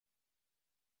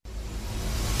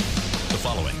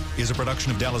is a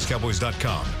production of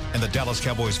DallasCowboys.com and the Dallas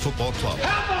Cowboys Football Club.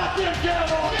 How about them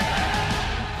Cowboys?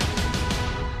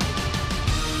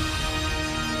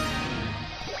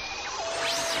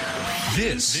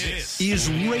 This is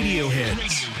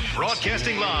Radiohead,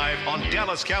 broadcasting live on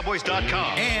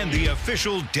DallasCowboys.com and the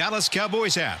official Dallas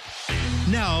Cowboys app.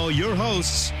 Now, your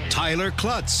hosts, Tyler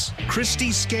Klutz,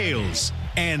 Christy Scales,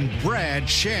 and Brad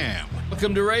Sham.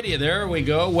 Welcome to Radio. There we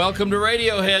go. Welcome to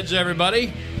Radioheads,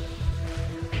 everybody.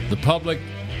 The public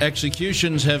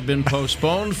executions have been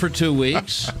postponed for 2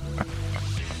 weeks.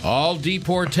 All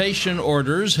deportation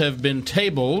orders have been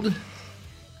tabled,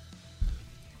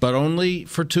 but only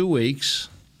for 2 weeks.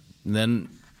 And then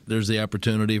there's the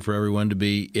opportunity for everyone to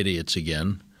be idiots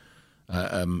again.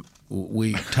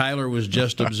 Tyler was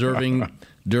just observing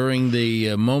during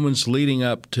the moments leading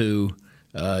up to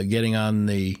getting on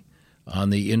the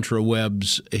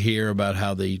intrawebs here about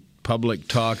how the public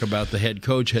talk about the head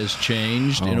coach has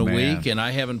changed in a week, and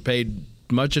I haven't paid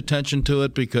much attention to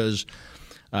it because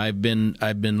I've been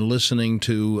listening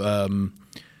to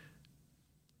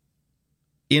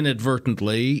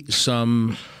inadvertently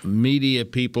some media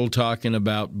people talking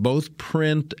about both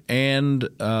print and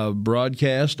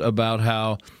broadcast about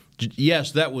how,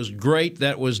 yes, that was great,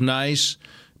 that was nice,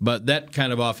 but that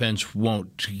kind of offense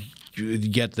won't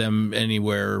get them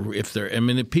anywhere if they're. I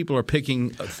mean, if people are picking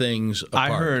things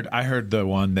apart. I heard the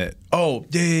one that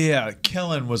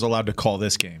Kellen was allowed to call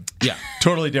this game. Yeah,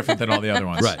 totally different than all the other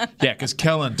ones. Right. Yeah, because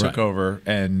Kellen took over,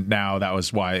 and now that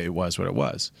was why it was what it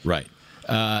was. Right.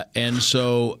 And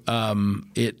so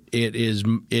it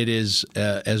is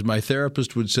as my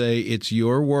therapist would say, it's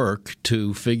your work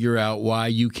to figure out why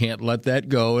you can't let that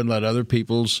go and let other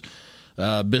people's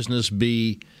business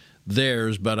be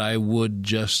theirs. But I would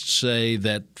just say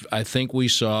that I think we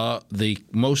saw the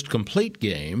most complete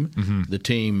game the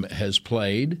team has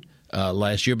played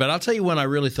last year. But I'll tell you when I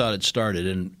really thought it started,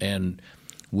 and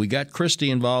we got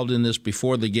Christy involved in this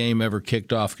before the game ever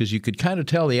kicked off because you could kind of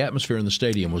tell the atmosphere in the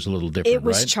stadium was a little different, It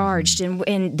was right? charged,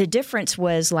 and the difference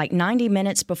was like 90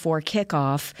 minutes before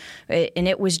kickoff, and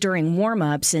it was during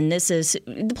warm-ups, and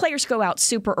the players go out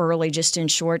super early just in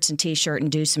shorts and T-shirt and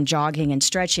do some jogging and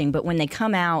stretching, but when they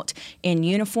come out in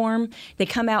uniform, they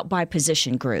come out by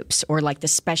position groups, or like the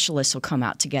specialists will come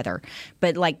out together.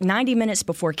 But like 90 minutes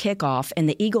before kickoff, and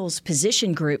the Eagles'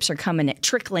 position groups are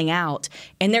trickling out,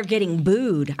 and they're getting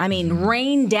booed. I mean,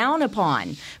 rained down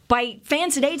upon by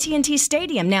fans at AT&T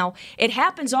Stadium. Now, it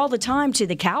happens all the time to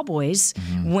the Cowboys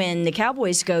when the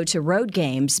Cowboys go to road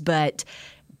games, but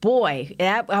boy,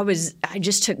 I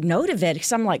just took note of it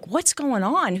because I'm like, what's going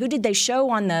on? Who did they show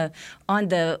on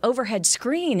the overhead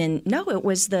screen? And no, it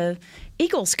was the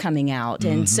Eagles coming out,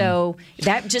 and so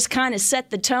that just kind of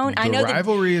set the tone. I know the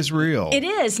rivalry is real. It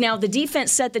is. Now the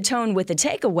defense set the tone with the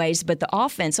takeaways, but the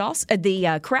offense also,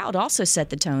 the crowd also set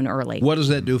the tone early. What does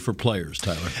that do for players,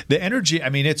 Tyler? The energy. I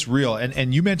mean, it's real,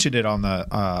 and you mentioned it on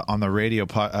the radio.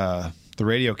 The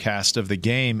radio cast of the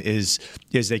game is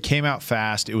they came out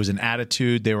fast. It was an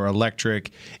attitude. They were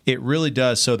electric. It really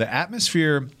does. So the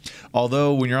atmosphere,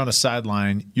 although when you're on the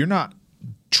sideline, you're not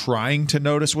trying to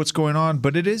notice what's going on,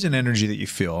 but it is an energy that you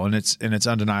feel, and it's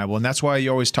undeniable. And that's why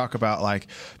you always talk about, like,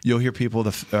 you'll hear people,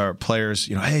 players,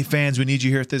 hey, fans, we need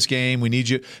you here at this game. We need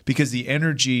you, because the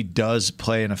energy does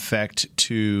play an effect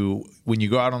to when you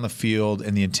go out on the field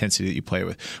and the intensity that you play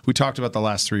with. We talked about the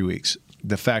last 3 weeks.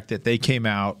 The fact that they came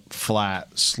out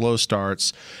flat, slow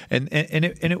starts, and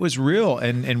it was real,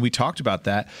 and we talked about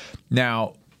that.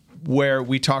 Now, where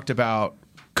we talked about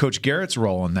Coach Garrett's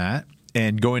role in that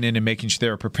and going in and making sure they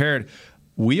were prepared,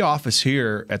 we office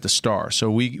here at the Star,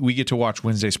 so we get to watch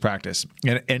Wednesday's practice.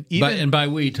 And by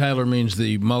we, Tyler means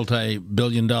the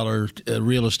multi-billion-dollar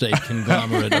real estate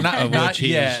conglomerate of which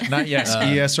he is. Not yet.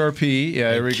 ESRP.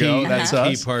 Yeah, there we go. That's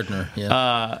us. Key partner.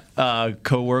 Yeah.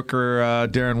 Co-worker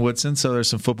Darren Woodson. So there's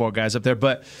some football guys up there.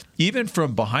 But even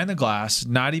from behind the glass,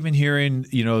 not even hearing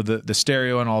the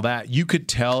stereo and all that, you could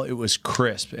tell it was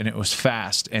crisp and it was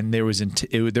fast, and there was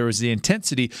the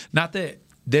intensity. Not that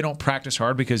they don't practice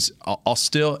hard, because I'll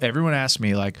still, everyone asks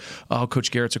me like, oh,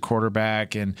 Coach Garrett's a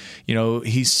quarterback and,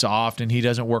 he's soft and he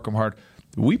doesn't work them hard.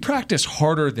 We practice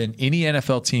harder than any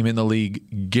NFL team in the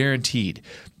league, guaranteed.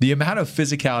 The amount of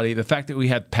physicality, the fact that we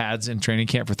had pads in training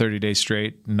camp for 30 days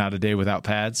straight, not a day without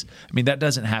pads, I mean, that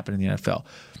doesn't happen in the NFL.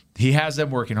 He has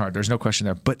them working hard. There's no question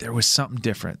there. But there was something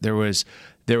different. There was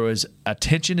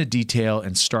attention to detail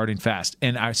and starting fast.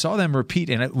 And I saw them repeat,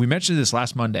 and we mentioned this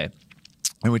last Monday.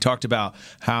 And we talked about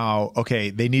how,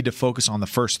 okay, they need to focus on the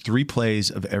first 3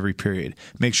 plays of every period.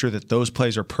 Make sure that those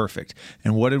plays are perfect.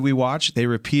 And what did we watch? They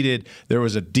repeated, there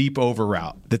was a deep over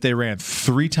route that they ran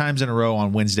 3 times in a row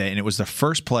on Wednesday. And it was the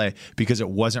first play because it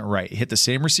wasn't right. It hit the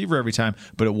same receiver every time,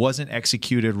 but it wasn't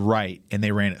executed right. And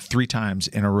they ran it 3 times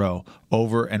in a row,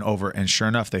 over and over. And sure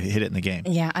enough, they hit it in the game.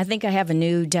 Yeah, I think I have a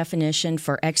new definition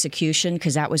for execution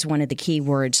because that was one of the key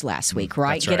words last week,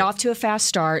 right? That's right. Get off to a fast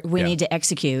start. We need to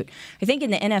execute. I think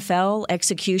in the NFL,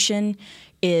 execution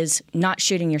is not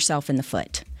shooting yourself in the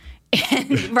foot.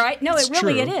 Right? No,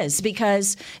 it is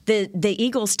because the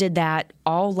Eagles did that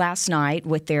all last night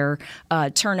with their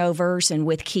turnovers and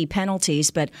with key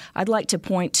penalties. But I'd like to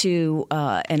point to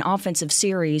an offensive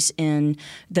series in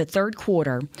the third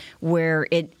quarter where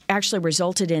it actually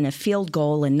resulted in a field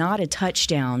goal and not a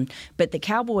touchdown. But the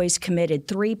Cowboys committed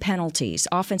 3 penalties,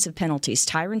 offensive penalties.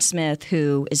 Tyron Smith,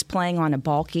 who is playing on a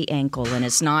bulky ankle and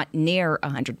is not near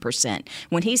 100%.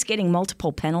 When he's getting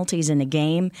multiple penalties in a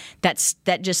game, that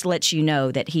just lets you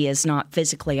know that he is not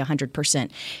physically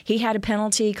 100%. He had a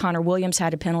penalty. Connor Williams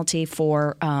had a penalty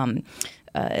for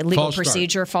legal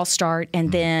procedure, false start,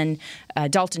 and then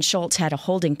Dalton Schultz had a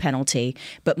holding penalty.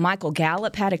 But Michael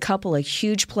Gallup had a couple of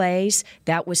huge plays.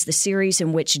 That was the series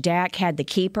in which Dak had the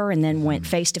keeper and then went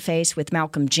face-to-face with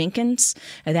Malcolm Jenkins.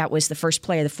 That was the first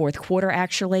play of the fourth quarter,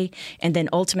 actually. And then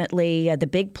ultimately, the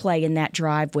big play in that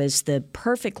drive was the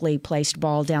perfectly placed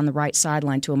ball down the right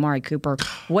sideline to Amari Cooper.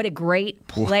 What a great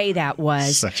play that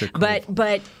was. Such a cool.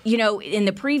 But you know, in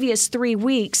the previous 3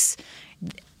 weeks,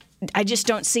 I just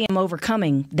don't see them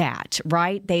overcoming that,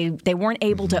 right? They weren't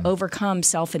able to overcome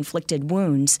self-inflicted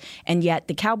wounds, and yet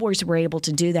the Cowboys were able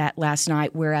to do that last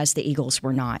night, whereas the Eagles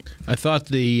were not. I thought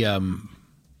the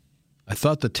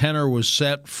tenor was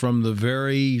set from the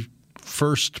very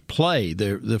first play.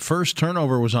 The first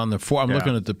turnover was on the 4. I'm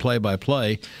looking at the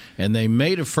play-by-play, and they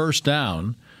made a first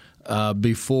down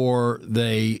before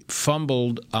they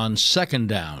fumbled on second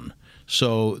down.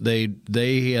 So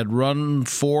they had run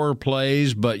 4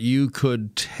 plays, but you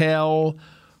could tell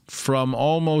from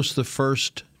almost the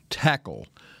first tackle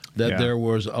that there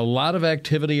was a lot of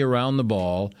activity around the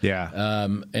ball. Yeah.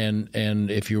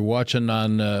 And if you're watching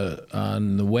on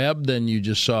the web, then you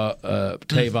just saw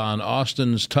Tavon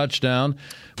Austin's touchdown.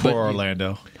 Poor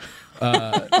Orlando.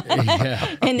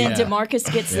 And then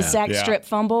DeMarcus gets the sack strip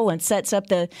fumble and sets up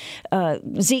the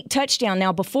Zeke touchdown.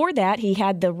 Now, before that, he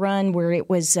had the run where it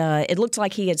was it looked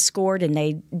like he had scored, and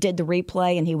they did the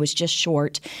replay, and he was just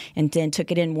short, and then took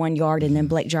it in 1 yard, and then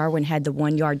Blake Jarwin had the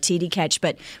 1 yard TD catch.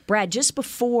 But, Brad, just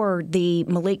before the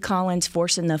Malik Collins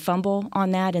forcing the fumble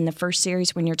on that in the first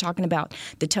series, when you're talking about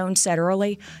the tone set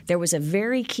early, there was a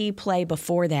very key play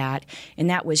before that, and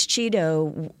that was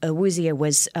Chido Awuzie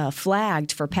was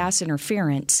flagged for pass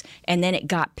interference, and then it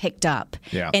got picked up.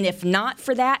 Yeah. And if not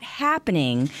for that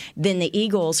happening, then the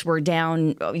Eagles were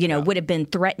down, would have been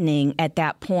threatening at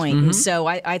that point. And so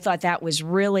I thought that was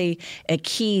really a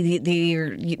key.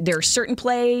 There are certain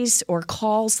plays or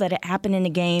calls that happen in a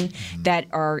game that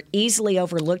are easily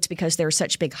overlooked because there are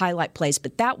such big highlight plays,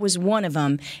 but that was one of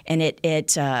them, and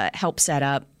it helped set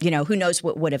up, who knows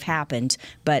what would have happened,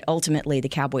 but ultimately the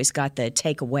Cowboys got the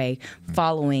takeaway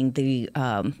following the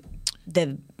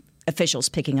officials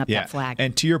picking up that flag.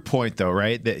 And to your point, though,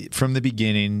 right, that from the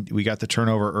beginning, we got the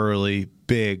turnover early,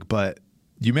 big, but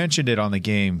you mentioned it on the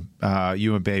game.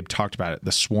 You and Babe talked about it,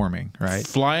 the swarming, right?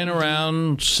 Flying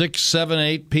around 6, 7,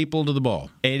 8 people to the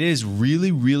ball. It is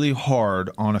really, really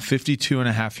hard on a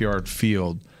 52.5-yard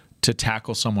field to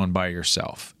tackle someone by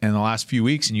yourself. And the last few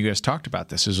weeks, and you guys talked about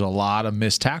this, there's a lot of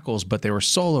missed tackles, but they were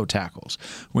solo tackles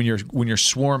when you're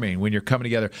swarming, when you're coming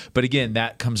together. But again,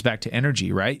 that comes back to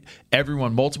energy, right?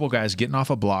 Everyone, multiple guys getting off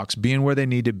of blocks, being where they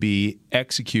need to be,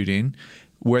 executing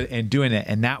and doing it.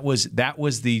 And that was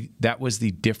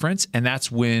the difference. And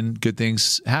that's when good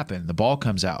things happen. The ball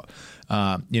comes out.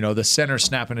 The center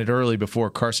snapping it early before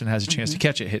Carson has a chance to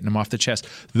catch it, hitting him off the chest.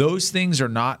 Those things are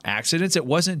not accidents. It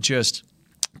wasn't just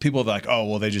people are like, oh,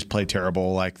 well, they just play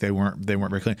terrible, like they weren't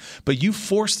very clean. But you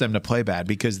force them to play bad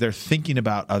because they're thinking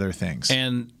about other things.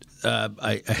 And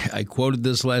I quoted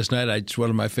this last night. It's one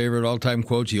of my favorite all-time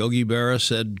quotes. Yogi Berra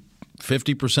said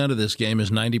 50% of this game is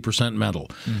 90% mental.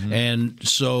 And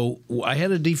so I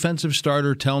had a defensive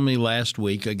starter tell me last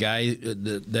week, a guy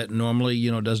that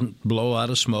normally doesn't blow out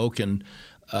of smoke, and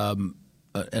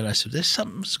I said, there's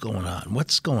something's going on.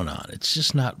 What's going on? It's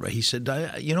just not right. He said,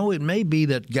 it may be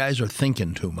that guys are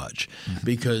thinking too much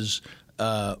because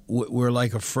we're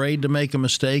like afraid to make a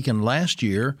mistake. And last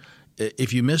year,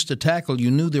 if you missed a tackle, you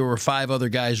knew there were 5 other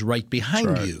guys right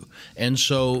behind you. And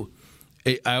so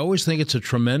I always think it's a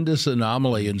tremendous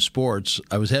anomaly in sports.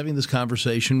 I was having this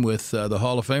conversation with the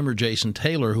Hall of Famer Jason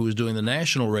Taylor, who was doing the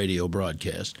national radio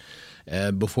broadcast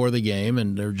before the game,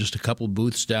 and they're just a couple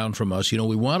booths down from us.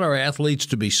 We want our athletes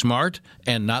to be smart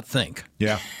and not think.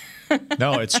 Yeah.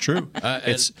 No, it's true.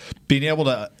 It's being able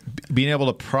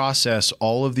to process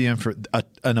all of the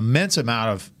an immense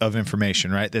amount of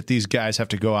information, right? That these guys have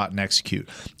to go out and execute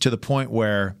to the point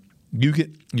where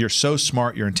you're so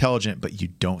smart, you're intelligent, but you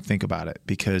don't think about it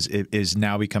because it is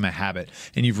now become a habit,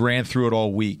 and you've ran through it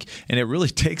all week. And it really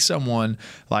takes someone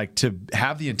like to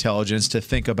have the intelligence to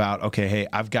think about, okay, hey,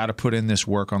 I've got to put in this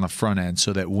work on the front end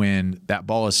so that when that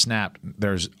ball is snapped,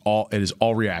 it is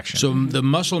all reaction. So the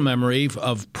muscle memory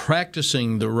of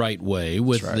practicing the right way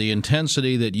with the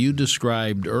intensity that you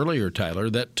described earlier, Tyler,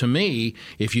 that to me,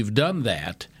 if you've done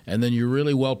that, and then you're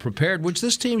really well prepared, which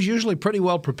this team's usually pretty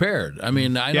well prepared. I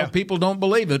mean, I know people don't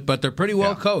believe it, but they're pretty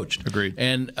well coached. Agreed.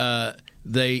 And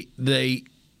they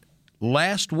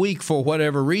last week, for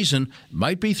whatever reason,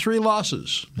 might be 3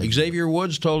 losses. Xavier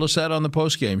Woods told us that on the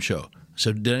postgame show.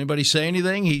 So did anybody say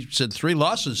anything? He said 3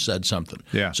 losses said something.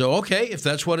 Yeah. So, okay, if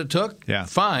that's what it took,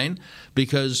 fine,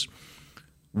 because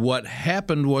what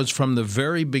happened was from the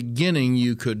very beginning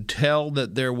you could tell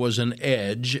that there was an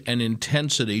edge and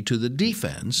intensity to the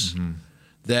defense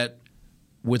that,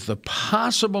 with the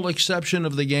possible exception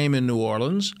of the game in New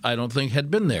Orleans, I don't think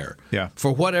had been there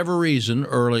for whatever reason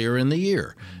earlier in the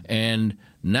year. And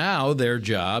now their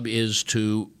job is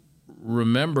to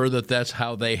remember that that's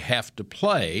how they have to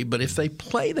play. But if they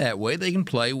play that way, they can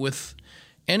play with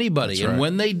anybody. That's right. And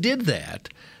when they did that,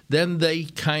 then they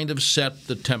kind of set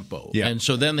the tempo. Yeah. And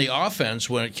so then the offense,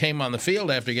 when it came on the field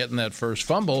after getting that first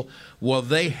fumble, well,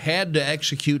 they had to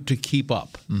execute to keep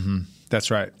up.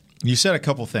 That's right. You said a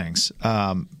couple things.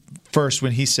 First,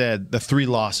 when he said the 3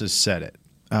 losses said it,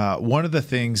 one of the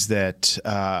things that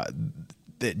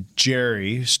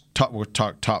Jerry,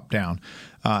 top down,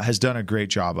 has done a great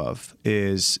job of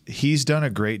is he's done a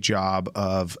great job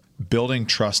of building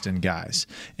trust in guys.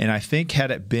 And I think had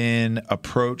it been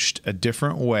approached a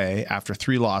different way after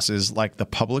 3 losses like the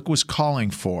public was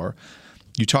calling for,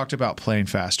 you talked about playing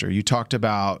faster. You talked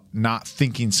about not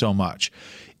thinking so much.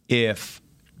 If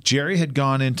Jerry had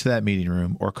gone into that meeting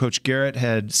room or Coach Garrett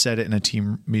had said it in a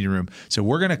team meeting room, so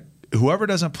whoever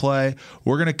doesn't play,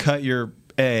 we're going to cut your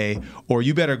A, or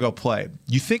you better go play.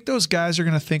 You think those guys are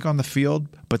going to think on the field,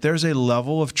 but there's a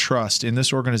level of trust in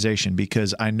this organization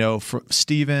because I know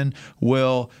Steven,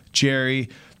 Will, Jerry,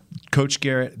 Coach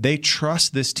Garrett, they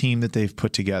trust this team that they've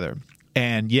put together.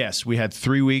 And yes, we had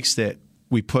 3 weeks that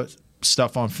we put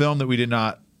stuff on film that we did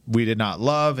not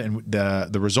love, and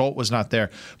the result was not there.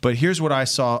 But here's what I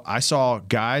saw. I saw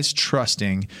guys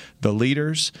trusting the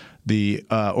leaders, the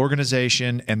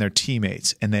organization, and their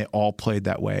teammates, and they all played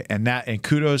that way. And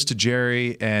kudos to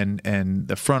Jerry and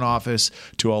the front office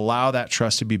to allow that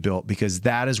trust to be built, because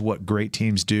that is what great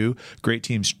teams do. Great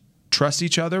teams trust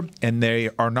each other, and they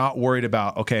are not worried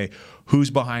about, okay, who's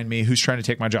behind me, who's trying to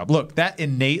take my job. Look, that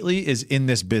innately is in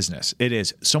this business. It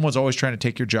is. Someone's always trying to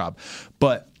take your job.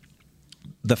 But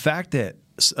the fact that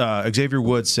Xavier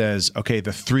Woods says, okay,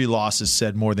 the 3 losses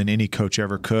said more than any coach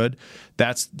ever could,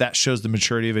 that shows the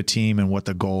maturity of a team and what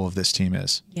the goal of this team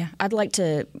is. Yeah, I'd like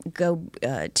to go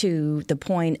to the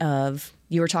point of,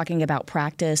 you were talking about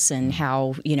practice and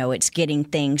how, it's getting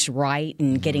things right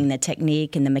and getting the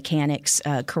technique and the mechanics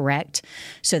correct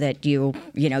so that you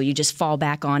just fall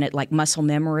back on it like muscle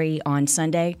memory on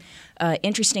Sunday.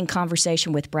 Interesting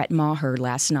conversation with Brett Maher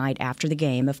last night after the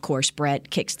game. Of course,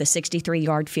 Brett kicks the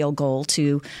 63-yard field goal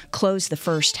to close the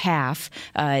first half.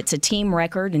 It's a team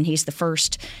record, and he's the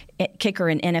first kicker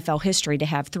in NFL history to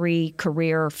have 3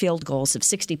 career field goals of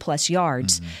 60-plus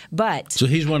yards. But so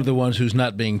he's one of the ones who's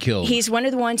not being killed. He's one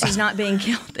of the ones who's not being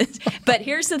killed. But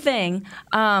here's the thing: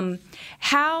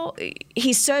 how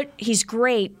he's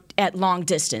great at long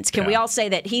distance. Can we all say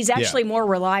that he's actually more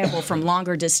reliable from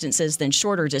longer distances than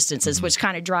shorter distances, which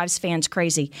kind of drives fans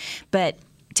crazy. But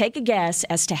take a guess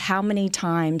as to how many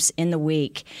times in the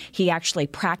week he actually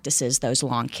practices those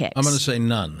long kicks. I'm going to say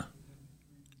none.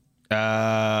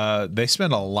 They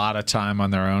spend a lot of time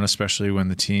on their own, especially when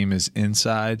the team is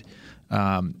inside.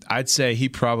 I'd say he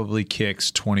probably kicks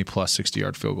 20-plus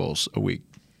 60-yard field goals a week.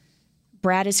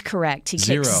 Brad is correct. He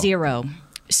kicks 0.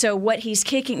 So what he's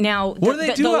kicking now, what do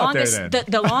they do out there, then?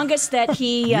 The longest that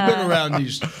he you've been around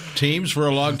these teams for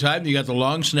a long time. You got the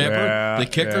long snapper, the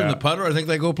kicker, and the punter. I think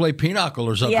they go play pinochle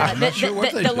or something. Yeah, I'm not sure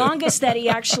what they do. The longest that he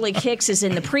actually kicks is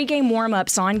in the pregame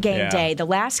warm-ups on game day. The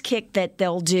last kick that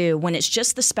they'll do when it's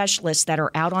just the specialists that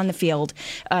are out on the field,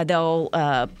 they'll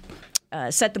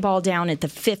set the ball down at the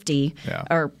 50,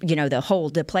 or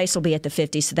the place will be at the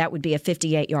 50, so that would be a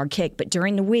 58-yard kick. But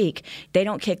during the week, they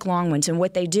don't kick long ones, and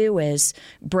what they do is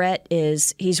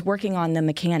he's working on the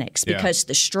mechanics because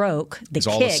the stroke, the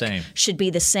kick should be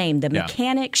the same. The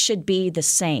mechanics should be the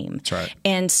same. That's right.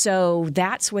 And so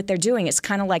that's what they're doing. It's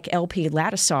kind of like LP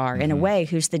Ladisar in a way,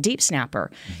 who's the deep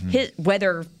snapper.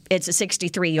 Whether it's a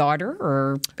 63-yarder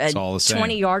or a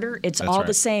 20-yarder, it's all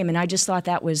the same. And I just thought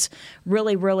that was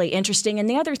really, really interesting. And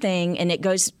the other thing, and it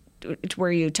goes to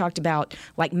where you talked about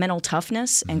like mental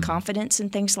toughness and confidence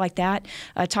and things like that.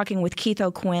 Talking with Keith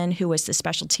O'Quinn, who was the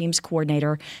special teams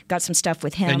coordinator, got some stuff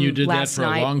with him last night. And you did that for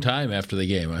a long time after the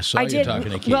game. I saw you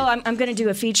talking to Keith. Well, I'm going to do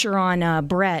a feature on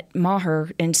Brett Maher,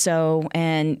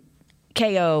 and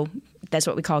KO. That's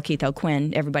what we call Keith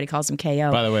O'Quinn. Everybody calls him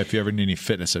KO. By the way, if you ever need any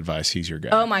fitness advice, he's your guy.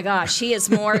 Oh my gosh, he is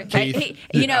more.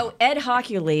 Ed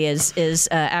Hockley is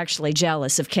actually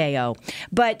jealous of KO,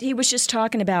 but he was just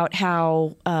talking about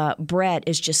how Brett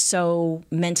is just so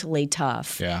mentally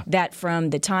tough. Yeah. That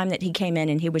from the time that he came in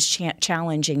and he was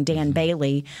challenging Dan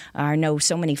Bailey, I know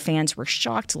so many fans were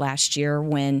shocked last year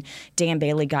when Dan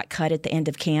Bailey got cut at the end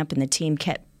of camp and the team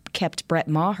kept Brett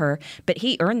Maher, but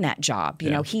he earned that job. You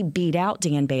know, he beat out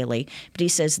Dan Bailey. But he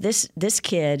says this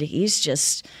kid, he's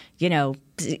just,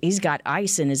 he's got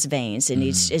ice in his veins, and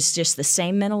it's just the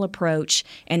same mental approach,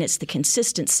 and it's the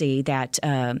consistency that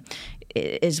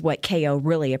is what KO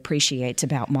really appreciates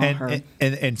about Maher.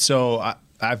 And so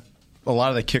I've a lot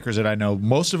of the kickers that I know,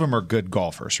 most of them are good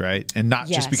golfers, right? And not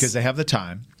just because they have the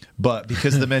time, but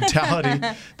because the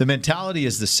mentality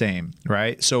is the same,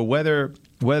 right? So whether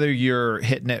you're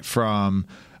hitting it from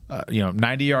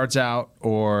 90 yards out,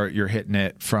 or you're hitting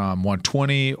it from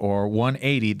 120 or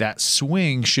 180, that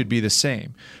swing should be the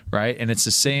same, right? And it's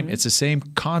the same. It's the same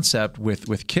concept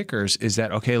with kickers. Is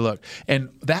that okay? Look, and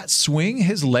that swing,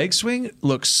 his leg swing,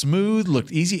 looked smooth,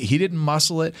 looked easy. He didn't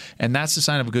muscle it, and that's the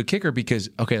sign of a good kicker. Because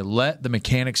let the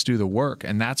mechanics do the work,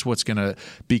 and that's what's going to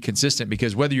be consistent.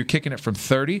 Because whether you're kicking it from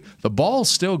 30, the ball's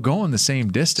still going the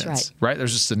same distance, right?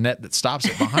 There's just a net that stops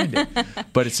it behind it,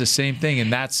 but it's the same thing,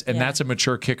 and that's a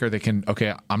mature kicker that can,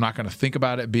 I'm not going to think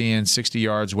about it being 60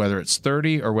 yards, whether it's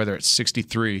 30 or whether it's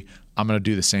 63. I'm going to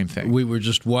do the same thing. We were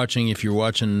just watching, if you're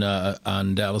watching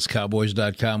on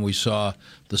DallasCowboys.com, we saw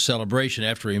the celebration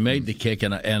after he made the kick,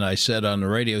 and I said on the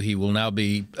radio he will now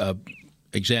be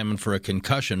examined for a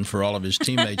concussion for all of his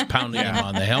teammates pounding him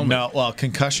on the helmet. No, well,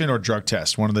 concussion or drug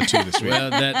test, one of the two this week. Well,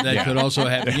 that could also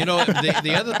happen.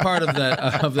 The other part of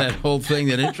that whole thing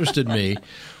that interested me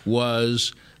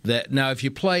was that now if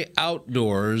you play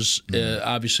outdoors,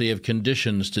 obviously you have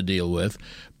conditions to deal with.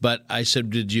 But I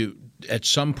said, at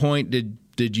some point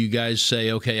did you guys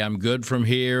say, okay, I'm good from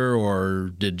here,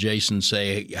 or did Jason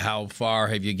say, how far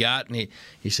have you gotten?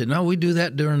 He said, no, we do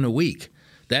that during the week.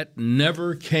 That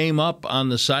never came up on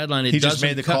the sideline. He just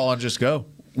made the call and just go.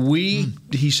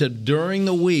 He said, during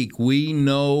the week, we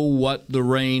know what the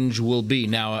range will be.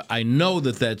 Now, I know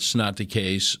that that's not the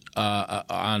case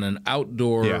on an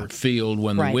outdoor field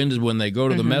when the wind is, when they go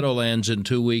to the Meadowlands in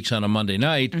 2 weeks on a Monday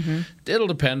night. It'll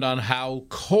depend on how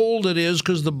cold it is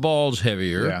because the ball's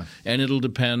heavier, and it'll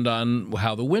depend on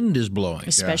how the wind is blowing.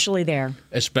 Especially there.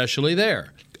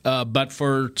 But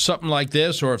for something like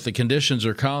this, or if the conditions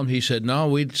are calm, he said, no,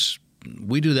 we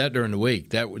do that during the week.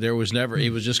 There was never.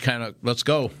 It was just kind of, let's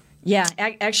go. Yeah,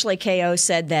 actually, KO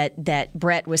said that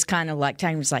Brett was kind of like,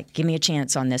 give me a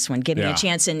chance on this one. Give me a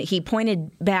chance. And he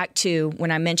pointed back to when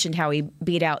I mentioned how he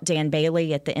beat out Dan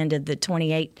Bailey at the end of the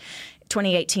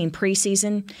 2018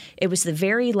 preseason. It was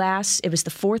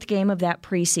the fourth game of that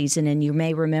preseason, and you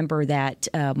may remember that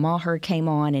Maher came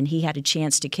on and he had a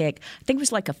chance to kick, I think it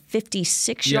was like a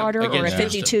 56-yarder or a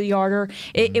 52-yarder.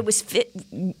 It was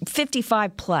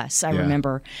 55 plus, I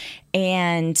remember.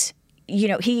 And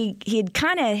he had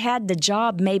kind of had the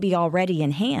job maybe already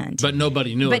in hand. But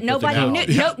nobody knew it.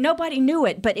 Nobody knew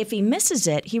it. But if he misses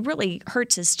it, he really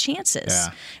hurts his chances. Yeah.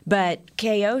 But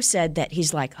KO said that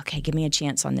he's like, okay, give me a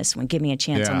chance on this one. Give me a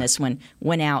chance on this one.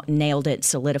 Went out, nailed it,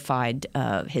 solidified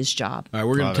his job. All right,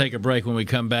 we're going to take a break. When we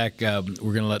come back, we're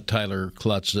going to let Tyler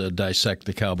Klutz dissect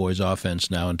the Cowboys offense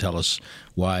now and tell us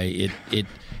why it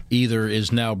either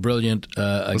is now brilliant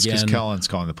again. Because Kellen's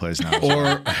calling the plays now.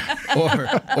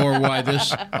 or why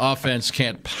this offense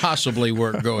can't possibly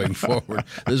work going forward.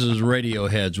 This is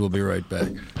Radioheads. We'll be right back.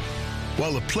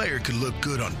 While a player could look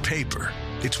good on paper,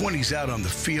 it's when he's out on the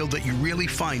field that you really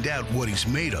find out what he's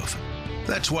made of.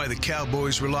 That's why the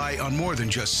Cowboys rely on more than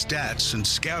just stats and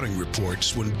scouting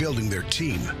reports when building their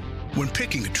team. When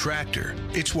picking a tractor,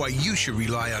 it's why you should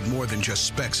rely on more than just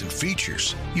specs and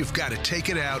features. You've got to take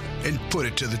it out and put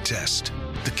it to the test.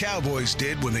 The Cowboys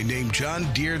did when they named John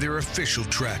Deere their official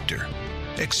tractor.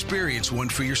 Experience one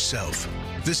for yourself.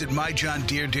 Visit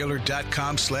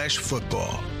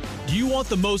myjohndeeredealer.com/football. Do you want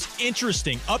the most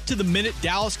interesting, up-to-the-minute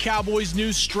Dallas Cowboys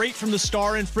news straight from the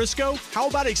Star in Frisco? How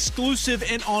about exclusive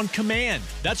and on command?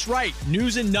 That's right,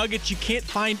 news and nuggets you can't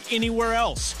find anywhere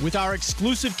else. With our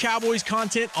exclusive Cowboys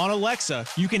content on Alexa,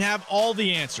 you can have all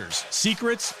the answers,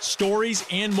 secrets, stories,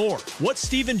 and more. What's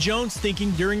Stephen Jones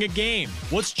thinking during a game?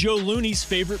 What's Joe Looney's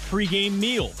favorite pregame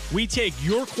meal? We take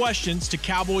your questions to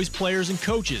Cowboys players and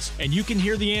coaches, and you can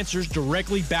hear the answers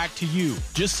directly back to you.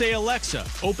 Just say, Alexa,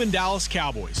 open Dallas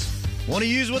Cowboys. Want to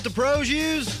use what the pros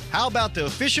use? How about the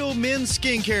official men's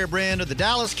skincare brand of the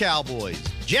Dallas Cowboys,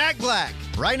 Jack Black?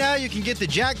 Right now, you can get the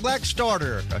Jack Black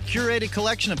Starter, a curated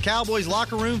collection of Cowboys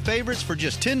locker room favorites for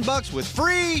just $10 with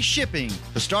free shipping.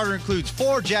 The starter includes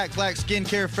 4 Jack Black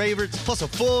skincare favorites plus a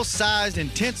full-sized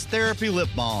intense therapy lip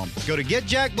balm. Go to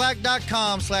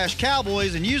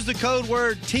getjackblack.com/Cowboys and use the code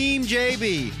word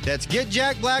TEAMJB. That's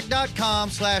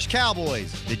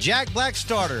getjackblack.com/Cowboys. The Jack Black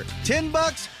Starter,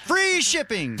 $10. Free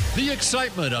shipping. The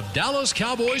excitement of Dallas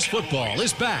Cowboys football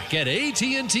is back at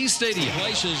AT&T Stadium. The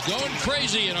place is going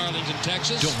crazy in Arlington,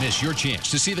 Texas. Don't miss your chance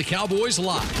to see the Cowboys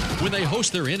live when they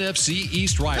host their NFC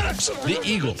East rivals, the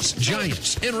Eagles,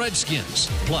 Giants, and Redskins,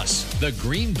 plus the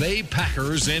Green Bay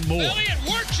Packers and more. Elliott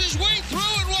works his way through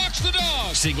and walks the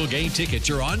dog. Single game tickets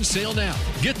are on sale now.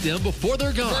 Get them before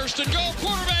they're gone. First and goal,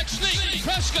 quarterback sneak.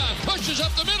 Prescott pushes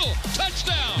up the middle.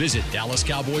 Touchdown. Visit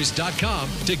DallasCowboys.com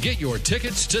to get your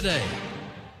tickets today.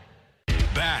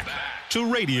 Back to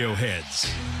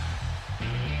Radioheads.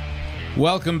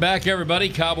 Welcome back, everybody.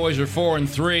 Cowboys are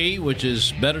 4-3, which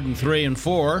is better than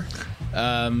 3-4.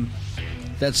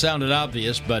 That sounded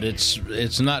obvious, but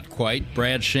it's not quite.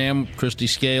 Brad Sham, Christy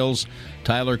Scales,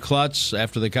 Tyler Klutz,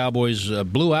 after the Cowboys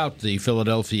blew out the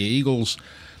Philadelphia Eagles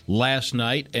last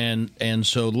night, and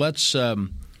so let's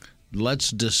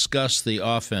discuss the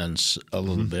offense a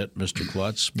little bit, Mr.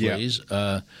 Klutz, please,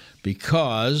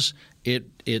 because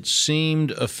it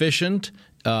seemed efficient.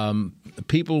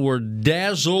 People were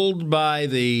dazzled by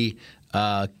the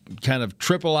kind of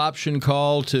triple option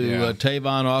call to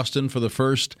Tavon Austin for the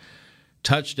first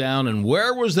touchdown. And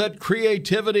where was that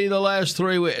creativity the last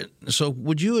 3 weeks? So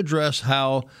would you address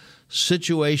how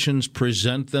situations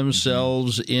present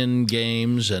themselves in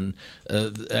games? And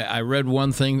I read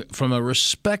one thing from a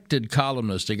respected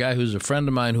columnist, a guy who's a friend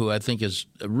of mine who I think is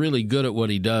really good at what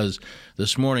he does,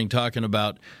 this morning, talking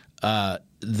about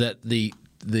that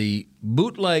the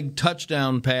bootleg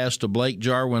touchdown pass to Blake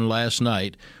Jarwin last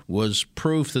night was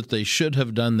proof that they should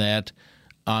have done that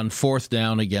on 4th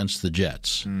down against the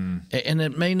Jets. And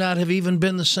it may not have even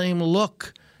been the same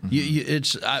look. To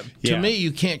me,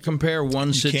 you can't compare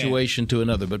one situation to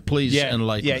another, but please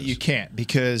enlighten us. Yeah, you can't,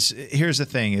 because here's the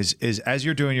thing is as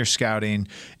you're doing your scouting,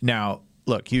 now,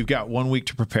 look, you've got 1 week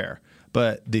to prepare.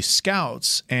 But the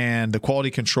scouts and the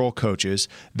quality control coaches,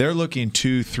 they're looking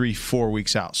 2, 3, 4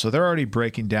 weeks out. So they're already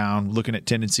breaking down, looking at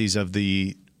tendencies of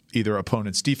the either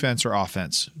opponent's defense or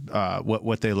offense,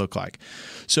 what they look like.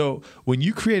 So when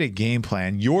you create a game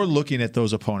plan, you're looking at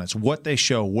those opponents, what they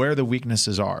show, where the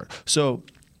weaknesses are. So,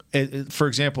 for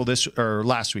example,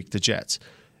 last week, the Jets.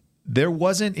 There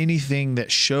wasn't anything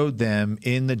that showed them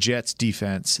in the Jets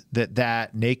defense that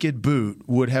naked boot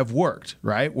would have worked,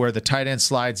 right? Where the tight end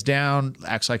slides down,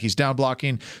 acts like he's down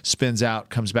blocking, spins out,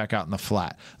 comes back out in the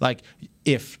flat. Like,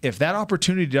 if that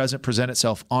opportunity doesn't present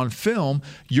itself on film,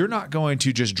 you're not going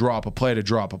to just drop a play to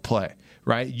drop a play,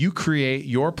 right? You create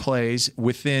your plays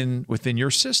within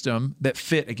your system that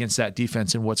fit against that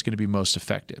defense and what's going to be most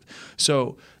effective.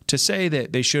 So to say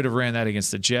that they should have ran that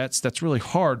against the Jets, that's really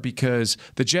hard, because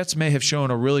the Jets may have shown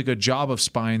a really good job of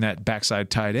spying that backside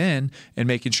tight end and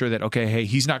making sure that, okay, hey,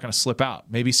 he's not going to slip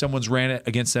out. Maybe someone's ran it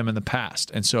against them in the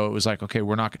past, and so it was like, okay,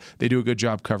 they do a good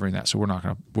job covering that, so we're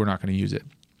not going to use it.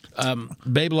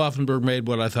 Babe Laufenberg made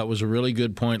what I thought was a really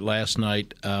good point last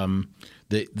night.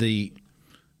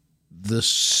 The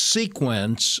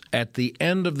sequence at the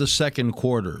end of the second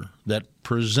quarter that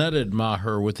presented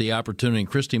Maher with the opportunity, and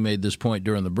Christy made this point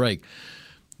during the break,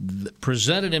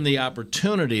 presented him the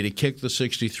opportunity to kick the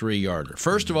 63-yarder.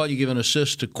 First of all, you give an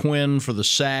assist to Quinn for the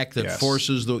sack that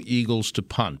forces the Eagles to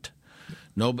punt.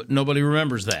 Nobody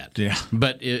remembers that. Yeah.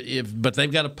 But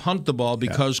they've got to punt the ball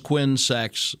because Quinn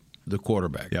sacks the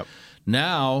quarterback. Yep.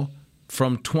 Now,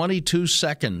 from 22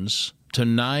 seconds to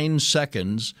 9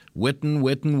 seconds,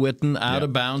 Witten out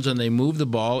of bounds, and they move the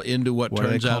ball into what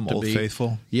turns out to Old be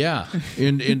Faithful. Yeah,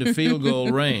 into field goal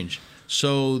range.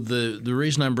 So the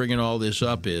reason I'm bringing all this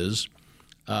up is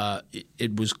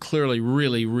it was clearly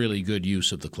really, really good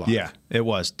use of the clock. Yeah, it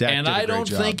was. Dak And did a I great don't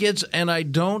job.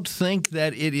 think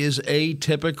that it is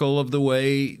atypical of the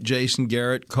way Jason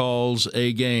Garrett calls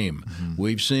a game.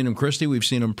 We've seen him, Christy. We've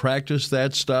seen him practice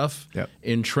that stuff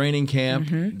in training camp.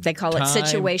 They call it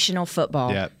situational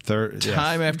football. Yeah,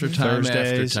 time after time Thursdays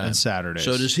after time. and Saturdays.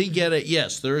 So does he get a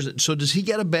Thursday? So does he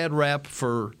get a bad rap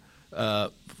for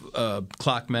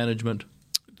clock management?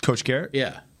 Coach Garrett?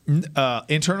 Yeah.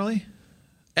 Internally?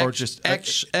 Or just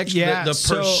the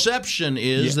perception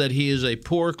is that he is a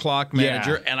poor clock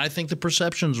manager, and I think the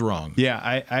perception's wrong.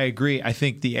 Yeah, I agree. I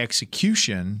think the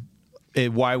execution,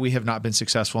 why we have not been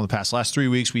successful in the past. Last 3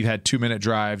 weeks, we've had 2-minute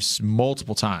drives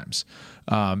multiple times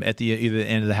at either the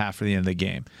end of the half or the end of the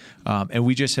game. And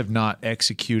we just have not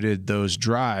executed those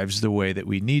drives the way that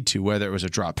we need to, whether it was a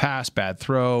drop pass, bad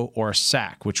throw, or a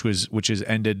sack, which has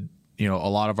ended a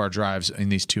lot of our drives in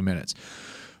these 2 minutes.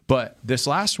 But this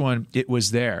last one, it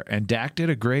was there, and Dak did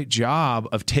a great job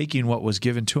of taking what was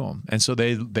given to him. And so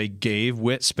they gave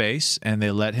Witt space, and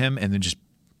they let him, and then just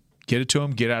get it to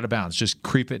him, get out of bounds, just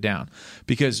creep it down.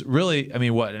 Because really, I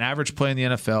mean, what an average play in the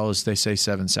NFL is, they say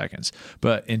 7 seconds.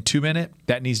 But in 2 minutes,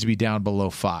 that needs to be down below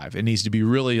 5. It needs to be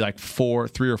really like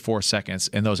 3 or 4 seconds.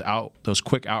 And those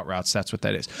quick out routes, that's what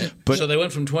that is. But so they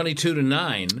went from 22 to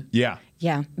 9. Yeah.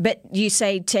 Yeah, but you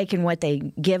say taking what they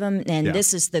give him, and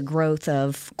this is the growth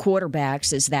of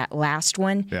quarterbacks, is that last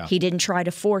one. Yeah. He didn't try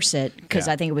to force it because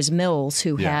I think it was Mills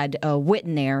who had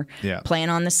Witten there playing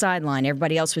on the sideline.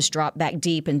 Everybody else was dropped back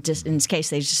deep, and just in this case,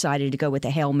 they decided to go with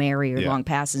a Hail Mary or long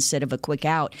pass instead of a quick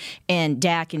out. And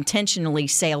Dak intentionally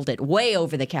sailed it way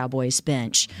over the Cowboys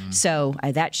bench. So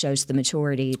that shows the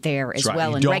maturity there as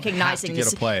well, and recognizing the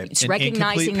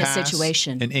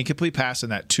situation. An incomplete pass in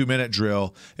that 2-minute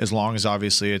drill, as long as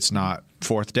obviously it's not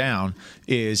fourth down,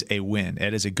 is a win.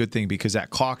 It is a good thing because that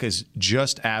clock is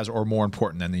just as or more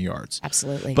important than the yards.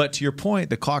 Absolutely. But to your point,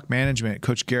 the clock management,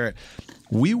 Coach Garrett,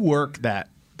 we work that.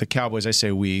 The Cowboys, I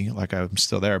say we, like I'm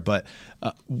still there, but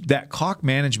that clock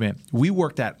management, we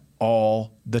work that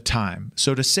all the time.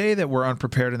 So to say that we're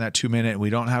unprepared in that 2 minute and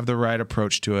we don't have the right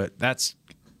approach to it, that's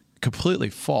completely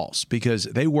false, because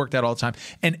they work that all the time.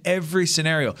 And every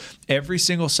scenario, every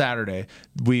single Saturday,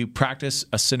 we practice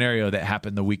a scenario that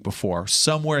happened the week before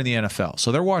somewhere in the NFL.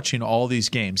 So they're watching all these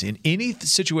games in any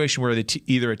situation where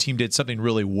either a team did something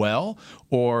really well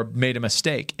or made a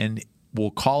mistake, and we'll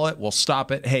call it, we'll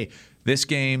stop it. Hey, this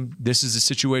game, this is a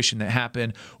situation that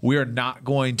happened. We're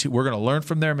going to learn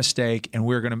from their mistake, and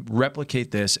we're going to replicate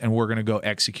this, and we're going to go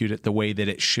execute it the way that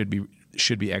it should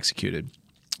be executed.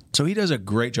 So he does a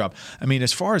great job. I mean,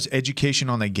 as far as education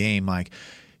on the game, like,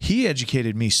 he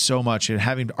educated me so much, and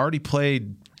having already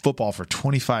played football for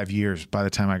 25 years by the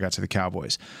time I got to the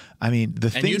Cowboys. I mean,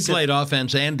 and you played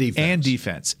offense and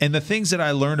defense. And the things that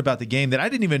I learned about the game that I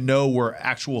didn't even know were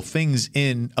actual things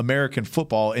in American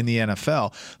football in the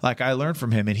NFL, like, I learned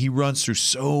from him, and he runs through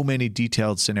so many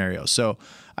detailed scenarios. So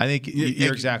I think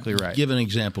you're exactly right. Give an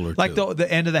example or two. Like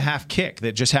the end of the half kick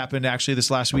that just happened actually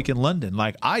this last week in London.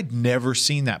 Like, I'd never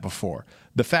seen that before.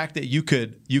 The fact that you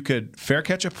could fair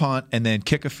catch a punt and then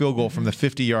kick a field goal from the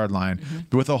 50-yard line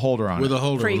with a holder on it. With a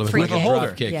holder. Free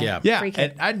holder kick, Yeah. Free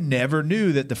kick. And I never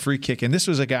knew that the free kick, and this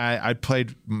was a guy I'd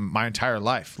played my entire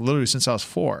life, literally since I was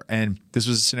 4, and this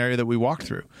was a scenario that we walked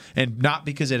through. And not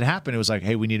because it happened, it was like,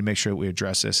 hey, we need to make sure that we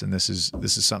address this, and this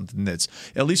is something that's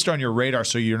at least on your radar,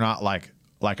 so you're not like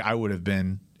I would have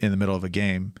been in the middle of a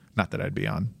game. Not that I'd be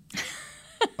on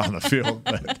the field,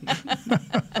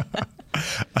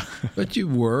 but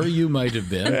you might have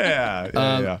been.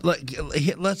 Yeah.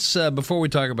 Let's before we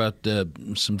talk about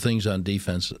some things on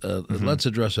defense, let's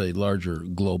address a larger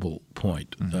global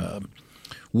point,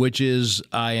 which is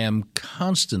I am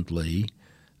constantly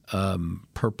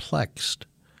perplexed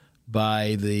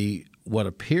by what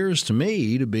appears to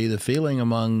me to be the feeling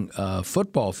among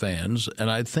football fans, and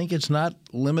I think it's not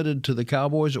limited to the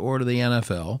Cowboys or to the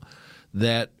NFL,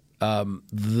 that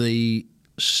the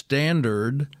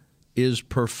standard is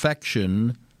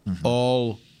perfection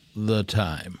all the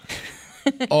time.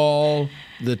 All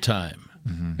the time.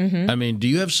 I mean, do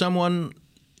you have someone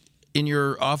in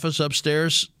your office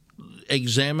upstairs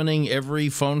examining every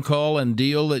phone call and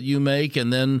deal that you make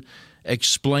and then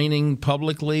explaining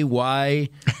publicly why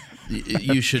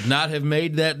you should not have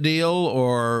made that deal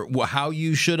or how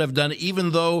you should have done it,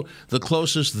 even though the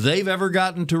closest they've ever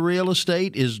gotten to real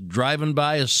estate is driving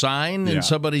by a sign in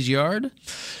somebody's yard?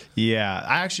 Yeah,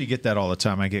 I actually get that all the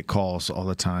time. I get calls all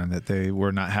the time that they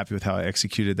were not happy with how I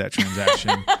executed that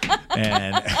transaction.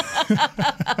 And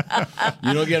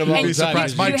You don't get them all the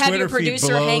time. You have your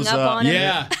producer hang up on it.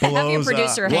 Yeah. Have your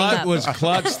producer hang up. What was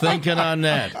Klutz thinking on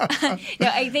that? No,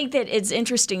 I think that it's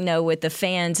interesting, though, with the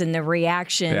fans and the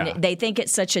reaction. Yeah. They think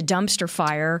it's such a dumpster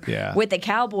fire with the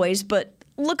Cowboys, but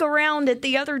look around at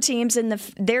the other teams and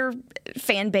their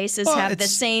fan bases have the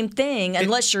same thing,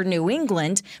 unless you're New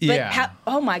England. But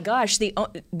oh my gosh,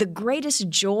 the greatest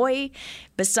joy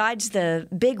besides the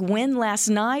big win last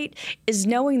night is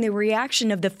knowing the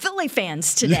reaction of the Philly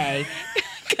fans today.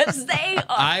 Because they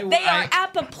are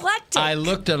apoplectic. I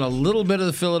looked at a little bit of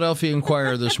the Philadelphia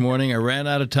Inquirer this morning. I ran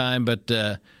out of time, but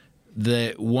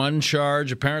the one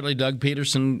charge, apparently Doug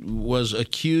Peterson was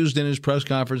accused in his press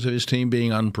conference of his team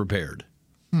being unprepared.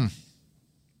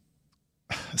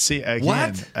 See,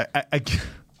 again,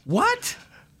 what?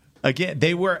 Again,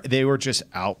 they were just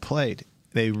outplayed.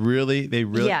 They really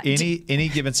any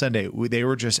given Sunday, they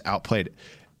were just outplayed.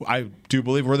 I do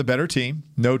believe we're the better team,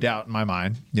 no doubt in my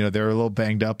mind. You know, they're a little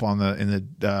banged up in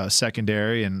the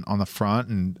secondary and on the front,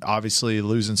 and obviously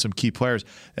losing some key players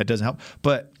that doesn't help.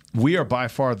 But we are by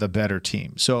far the better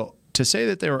team. So to say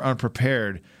that they were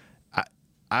unprepared,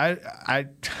 I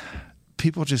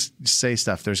people just say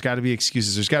stuff. There's got to be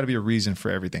excuses. There's got to be a reason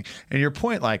for everything. And your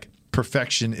point, like,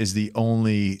 perfection is the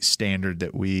only standard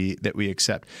that we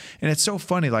accept. And it's so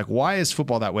funny, like, why is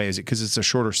football that way? Is it because it's a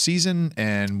shorter season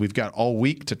and we've got all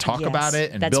week to talk about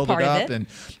it and build it up? And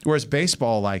whereas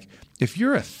baseball, like, if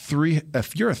you're a 300,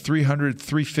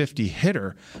 350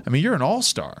 hitter, I mean, you're an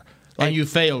all-star. Like, and you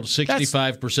failed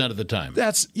 65% of the time.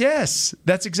 That's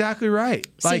exactly right.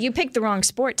 So you picked the wrong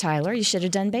sport, Tyler. You should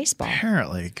have done baseball.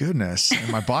 Apparently, goodness.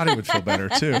 And my body would feel better,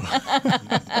 too.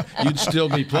 You'd still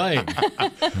be playing.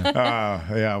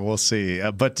 Yeah, we'll see.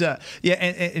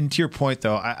 And to your point,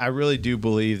 though, I really do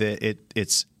believe that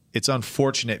it's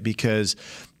unfortunate because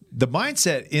the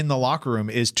mindset in the locker room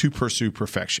is to pursue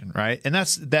perfection, right? And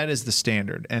that is the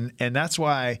standard. And that's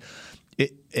why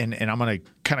and I'm going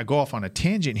to kind of go off on a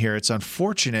tangent here. It's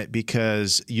unfortunate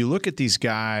because you look at these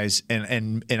guys,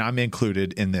 and I'm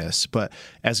included in this, but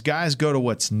as guys go to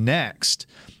what's next,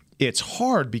 it's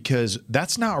hard because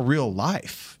that's not real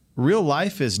life. Real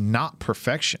life is not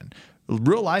perfection.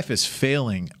 Real life is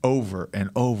failing over and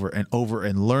over and over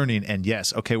and learning. And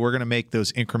yes, okay, we're going to make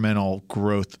those incremental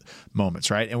growth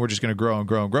moments, right? And we're just going to grow and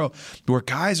grow and grow. Where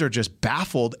guys are just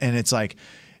baffled, and it's like,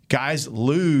 guys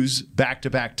lose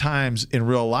back-to-back times in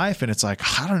real life, and it's like,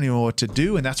 I don't even know what to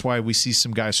do. And that's why we see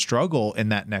some guys struggle in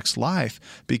that next life,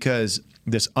 because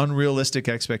this unrealistic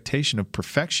expectation of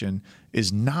perfection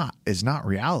is not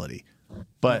reality.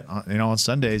 But, on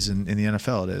Sundays in the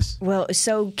NFL it is. Well,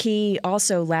 so key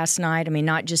also last night, I mean,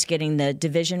 not just getting the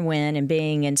division win and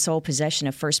being in sole possession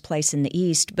of first place in the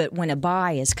East, but when a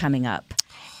bye is coming up.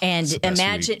 And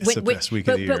imagine it's the best week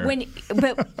of the year.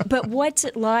 But what's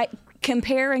it like?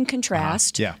 Compare and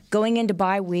contrast going into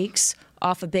bye weeks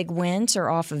off of big wins or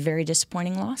off of very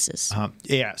disappointing losses.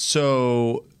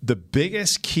 So the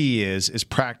biggest key is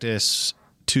practice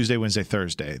Tuesday, Wednesday,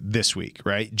 Thursday this week,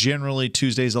 right? Generally,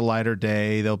 Tuesday's a lighter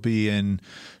day. They'll be in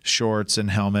shorts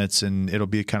and helmets, and it'll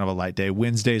be kind of a light day.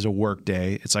 Wednesday's a work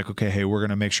day. It's like, okay, hey, we're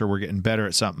going to make sure we're getting better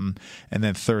at something. And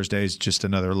then Thursday's just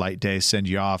another light day, send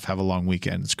you off, have a long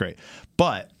weekend. It's great.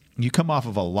 But you come off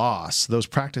of a loss, those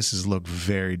practices look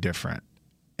very different.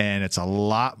 And it's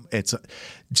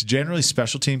generally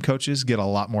special team coaches get a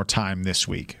lot more time this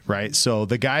week, right? So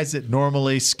the guys that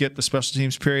normally skip the special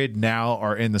teams period now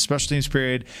are in the special teams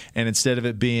period. And instead of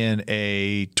it being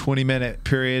a 20-minute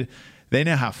period, they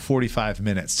now have 45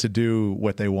 minutes to do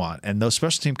what they want. And those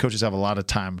special team coaches have a lot of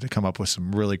time to come up with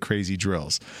some really crazy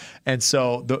drills. And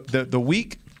so the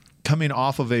week coming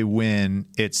off of a win,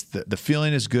 it's the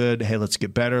feeling is good. Hey, let's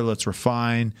get better. Let's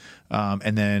refine.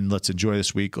 And then let's enjoy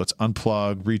this week. Let's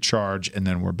unplug, recharge, and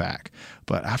then we're back.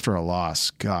 But after a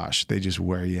loss, gosh, they just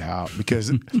wear you out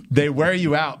because they wear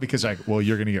you out because, like, well,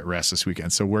 you're going to get rest this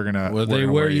weekend. So we're going to. Well, they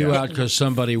wear you out because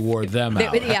somebody wore them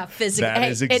out. Yeah, physically.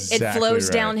 That is exactly it flows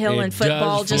downhill in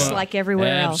football just like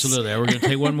everywhere else. Absolutely. We're going to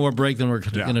take one more break, then we're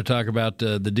going to talk about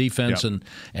the defense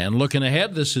and looking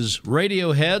ahead. This is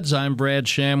Radioheads. I'm Brad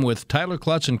Sham with Tyler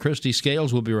Klutz and Christy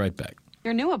Scales. We'll be right back.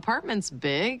 Your new apartment's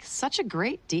big. Such a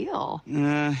great deal.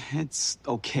 It's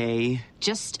okay.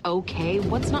 Just okay?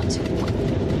 What's not to...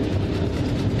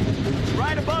 It's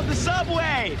right above the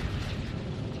subway!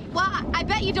 Well, I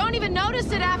bet you don't even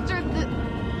notice it after the...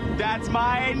 That's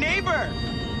my neighbor,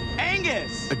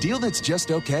 Angus! A deal that's just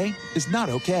okay is not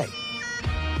okay.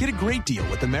 Get a great deal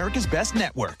with America's Best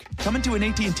Network. Come into an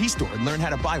AT&T store and learn how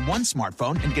to buy one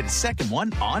smartphone and get a second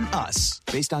one on us.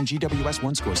 Based on GWS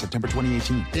 1 score, September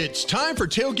 2018. It's time for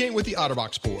Tailgate with the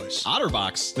OtterBox boys.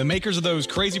 OtterBox? The makers of those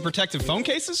crazy protective phone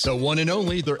cases? The one and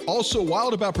only. They're also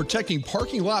wild about protecting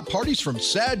parking lot parties from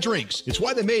sad drinks. It's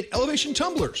why they made Elevation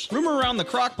Tumblers. Rumor around the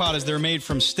crockpot is they're made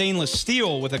from stainless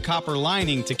steel with a copper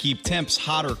lining to keep temps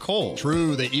hot or cold.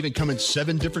 True. They even come in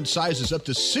 7 different sizes, up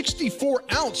to 64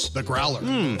 ounce, the Growler.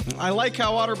 I like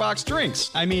how OtterBox drinks.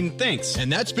 Thinks.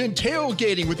 And that's been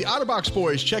Tailgating with the OtterBox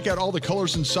boys. Check out all the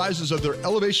colors and sizes of their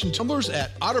Elevation Tumblers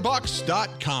at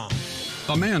OtterBox.com.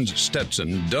 A man's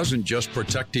Stetson doesn't just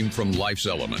protect him from life's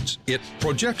elements. It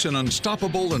projects an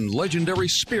unstoppable and legendary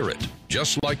spirit,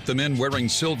 just like the men wearing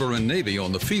silver and navy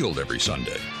on the field every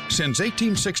Sunday. Since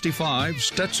 1865,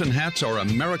 Stetson hats are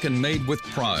American-made with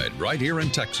pride right here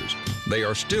in Texas. They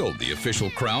are still the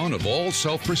official crown of all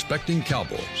self-respecting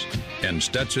cowboys. And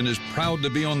Stetson is proud to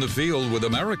be on the field with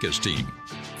America's team.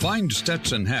 Find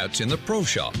Stetson hats in the Pro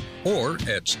Shop or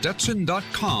at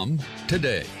Stetson.com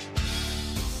today.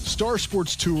 Star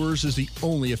Sports Tours is the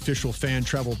only official fan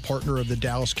travel partner of the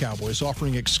Dallas Cowboys,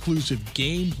 offering exclusive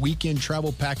game weekend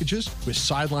travel packages with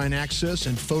sideline access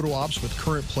and photo ops with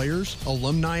current players,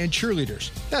 alumni, and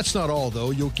cheerleaders. That's not all,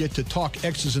 though. You'll get to talk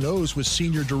X's and O's with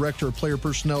Senior Director of Player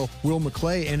Personnel Will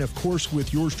McClay, and of course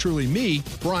with yours truly, me,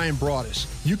 Brian Broaddus.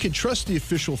 You can trust the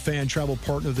official fan travel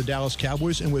partner of the Dallas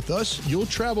Cowboys, and with us, you'll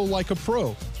travel like a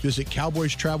pro. Visit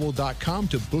cowboystravel.com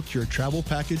to book your travel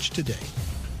package today.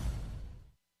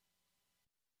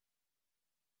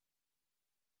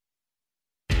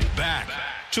 Back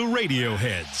to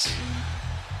Radioheads.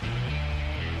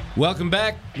 Welcome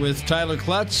back with Tyler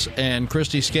Klutz and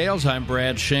Christy Scales. I'm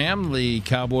Brad Sham. The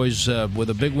Cowboys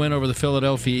with a big win over the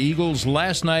Philadelphia Eagles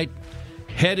last night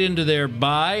head into their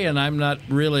bye, and I'm not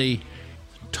really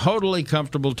totally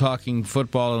comfortable talking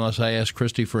football unless I ask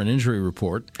Christy for an injury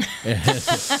report.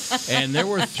 And there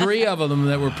were 3 of them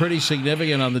that were pretty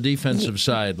significant on the defensive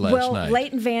side last night. Well,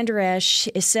 Leighton Vander Esch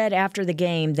said after the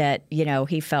game that,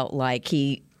 he felt like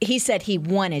he said he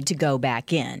wanted to go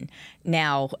back in.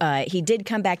 Now, he did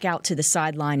come back out to the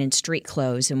sideline in street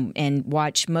clothes and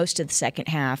watch most of the second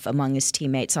half among his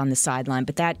teammates on the sideline.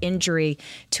 But that injury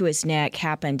to his neck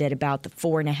happened at about the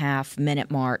 4.5-minute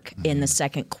mark in the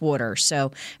second quarter.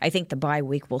 So I think the bye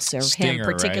week will serve him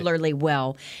particularly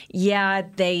well. Yeah,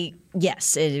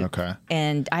 yes. Okay.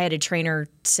 And I had a trainer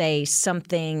say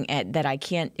something that I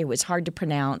can't. It was hard to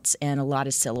pronounce and a lot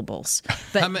of syllables.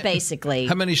 But basically,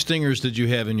 how many stingers did you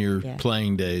have in your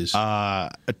playing days?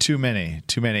 Too many.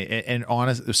 And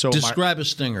honest. So describe a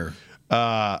stinger.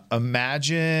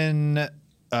 Imagine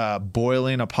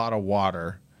boiling a pot of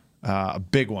water, a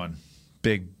big one,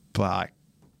 big black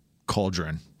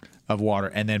cauldron of water,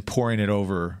 and then pouring it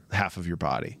over half of your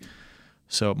body.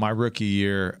 So my rookie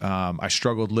year, I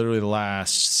struggled literally the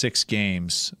last 6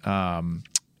 games.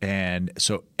 And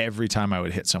so every time I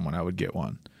would hit someone, I would get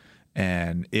one.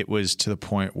 And it was to the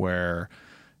point where,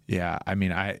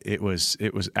 it was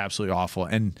absolutely awful.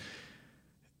 And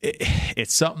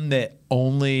it's something that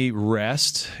only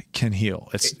rest can heal.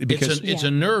 It's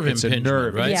a nerve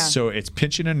impingement, right? Yeah. So it's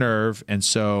pinching a nerve, and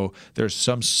so there's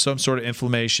some sort of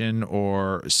inflammation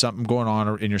or something going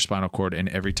on in your spinal cord, and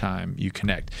every time you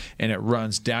connect, and it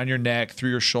runs down your neck, through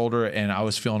your shoulder, and I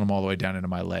was feeling them all the way down into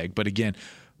my leg. But again,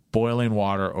 boiling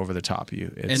water over the top of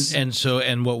you.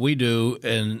 And what we do,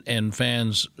 and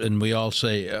fans, and we all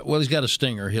say, well, he's got a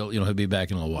stinger. He'll be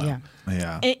back in a little while.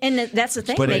 Yeah. And that's the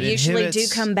thing. But they usually do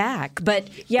come back. But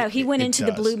yeah, he went into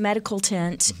the blue medical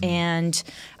tent, and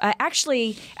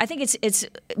actually, I think it's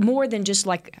more than just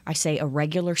like I say a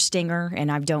regular stinger.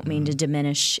 And I don't mean to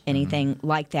diminish anything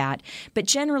like that. But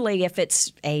generally, if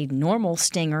it's a normal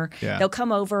stinger, they'll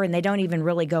come over and they don't even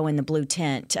really go in the blue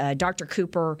tent. Dr.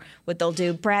 Cooper, what they'll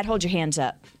do, Brad, hold your hands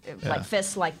up, like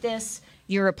fists like this.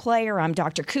 You're a player. I'm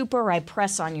Dr. Cooper. I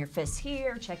press on your fists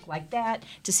here, check like that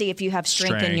to see if you have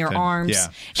strength in your arms. Yeah.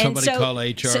 Somebody call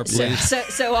HR,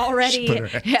 please. So already,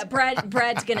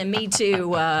 Brad's going to me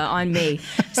too on me.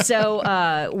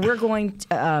 So we're going.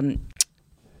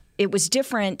 It was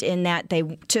different in that they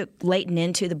took Leighton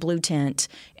into the blue tent,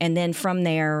 and then from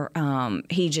there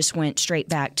he just went straight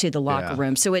back to the locker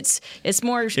room. So it was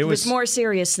more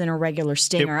serious than a regular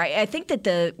stinger. I think that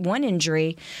the one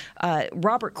injury,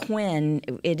 Robert Quinn,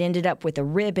 it ended up with a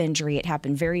rib injury. It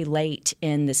happened very late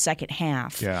in the second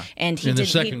half. Yeah. And the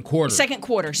second quarter. Second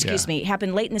quarter, excuse me. It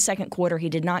happened late in the second quarter. He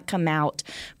did not come out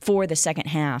for the second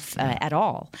half at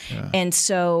all. Yeah. And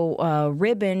so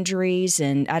rib injuries,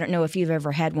 and I don't know if you've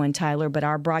ever had one, on, Tyler, but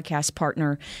our broadcast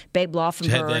partner, Babe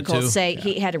Laufenberg, will say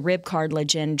he had a rib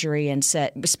cartilage injury and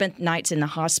spent nights in the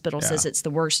hospital, says it's the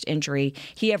worst injury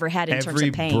he ever had in terms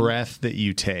of pain. Every breath that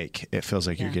you take, it feels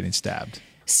like you're getting stabbed.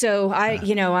 So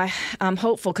I'm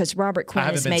hopeful because Robert Quinn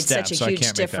has made such a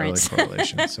huge difference.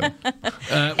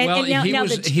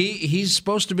 He's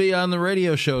supposed to be on the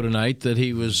radio show tonight that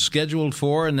he was scheduled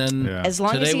for, and then as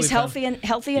long as he's healthy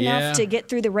enough to get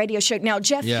through the radio show. Now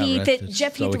Jeff Heath,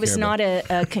 it was not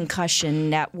a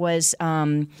concussion. That was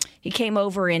he came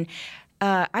over and.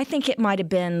 I think it might have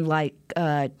been like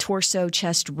torso,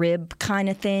 chest, rib kind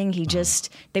of thing.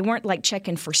 They weren't like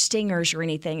checking for stingers or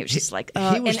anything. It was just like,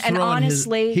 and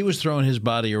honestly. He was throwing his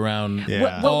body around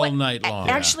all night long.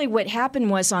 Actually, what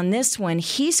happened was on this one,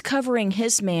 he's covering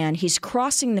his man, he's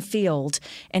crossing the field,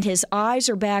 and his eyes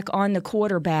are back on the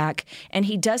quarterback, and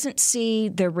he doesn't see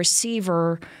the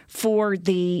receiver for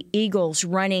the Eagles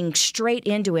running straight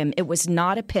into him. It was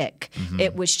not a pick. Mm-hmm.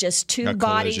 It was just two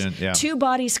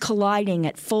bodies colliding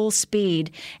at full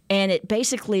speed, and it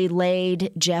basically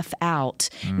laid Jeff out.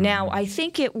 Now, I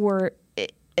think it was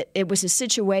a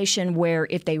situation where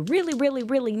if they really, really,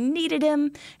 really needed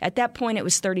him, at that point it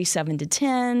was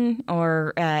 37-10,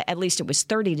 or at least it was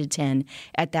 30-10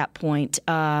 at that point.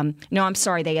 No, I'm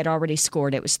sorry, they had already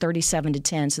scored. It was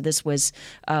 37-10, so this was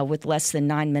with less than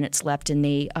 9 minutes left in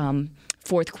the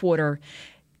fourth quarter.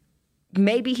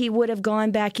 Maybe he would have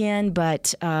gone back in,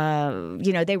 but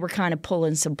they were kind of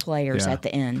pulling some players at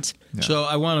the end. Yeah. So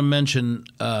I want to mention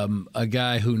a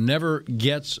guy who never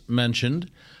gets mentioned,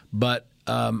 but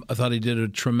I thought he did a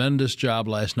tremendous job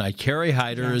last night. Kerry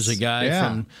Hyder is a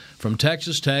guy from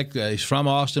Texas Tech. He's from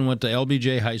Austin, went to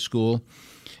LBJ High School.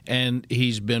 And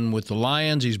he's been with the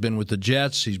Lions. He's been with the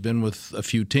Jets. He's been with a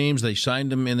few teams. They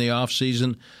signed him in the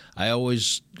offseason. I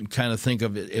always kind of think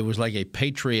of it was like a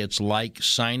Patriots-like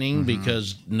signing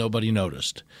because nobody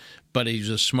noticed. But he's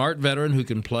a smart veteran who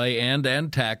can play and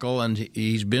tackle, and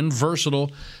he's been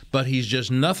versatile, but he's just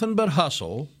nothing but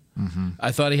hustle. Mm-hmm.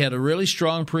 I thought he had a really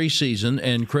strong preseason,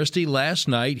 and Christy, last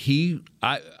night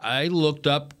I looked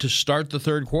up to start the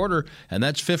third quarter, and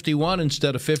that's 51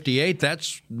 instead of 58.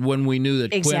 That's when we knew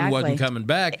that Quinn wasn't coming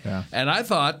back. Yeah. And I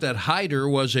thought that Hyder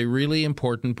was a really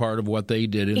important part of what they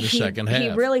did in the second half. He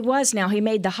really was. Now, he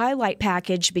made the highlight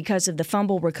package because of the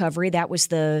fumble recovery. That was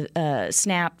the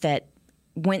snap that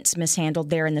Wentz mishandled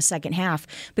there in the second half.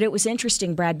 But it was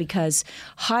interesting, Brad, because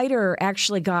Hyder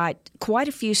actually got quite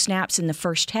a few snaps in the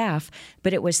first half,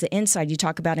 but it was the inside. You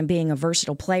talk about him being a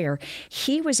versatile player.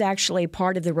 He was actually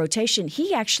part of the rotation.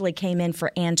 He actually came in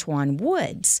for Antwaun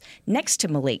Woods next to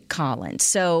Malik Collins.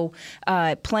 So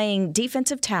playing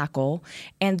defensive tackle.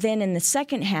 And then in the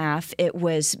second half, it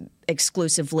was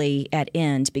exclusively at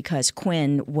end because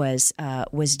Quinn was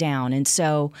down. And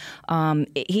so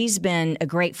he's been a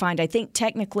great find. I think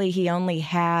technically he only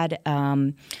had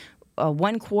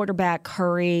one quarterback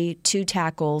hurry, 2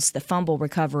 tackles, the fumble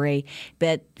recovery.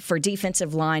 But for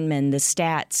defensive linemen, the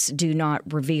stats do not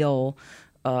reveal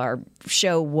or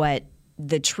show what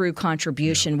the true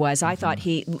contribution was. I thought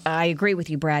I agree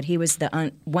with you, Brad. He was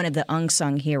one of the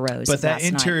unsung heroes. But that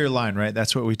interior line, right?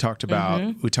 That's what we talked about.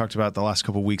 Mm-hmm. We talked about the last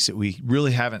couple of weeks that we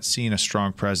really haven't seen a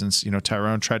strong presence.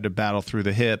 Tyrone tried to battle through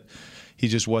the hip. He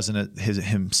just wasn't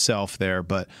himself there.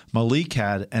 But Malik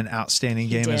had an outstanding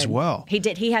game as well. He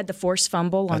did. He had the forced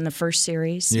fumble on the first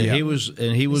series. Yeah, he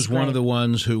was one of the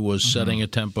ones who was setting a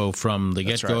tempo from the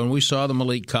get-go. Right. And we saw the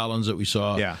Malik Collins that we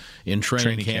saw in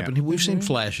training camp. And we've seen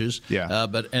flashes. Yeah.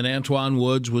 And Antwaun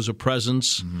Woods was a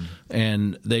presence,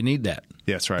 and they need that.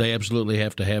 Yeah, that's right. They absolutely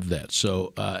have to have that.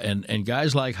 So and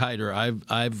guys like Hyder,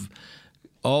 I've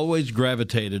always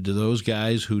gravitated to those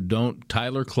guys who don't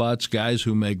Tyler Klutz, guys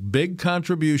who make big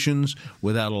contributions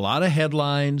without a lot of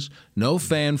headlines, no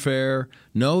fanfare,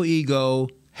 no ego,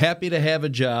 happy to have a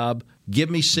job.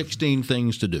 Give me 16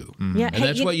 things to do. Mm-hmm. Yeah, and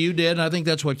that's what you did, and I think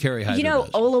that's what Kerry Hyder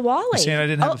does. Olawale. You're saying I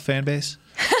didn't have a fan base?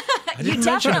 You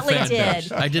definitely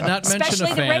did. I did not mention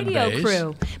Especially a fan the radio base.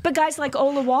 Crew. But guys like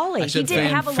Olawale, he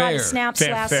didn't have a lot of snaps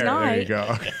last night. There you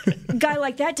go. A guy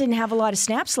like that didn't have a lot of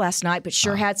snaps last night, but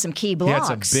sure had some key blocks.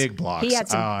 He had some big blocks. He had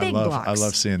some big blocks. I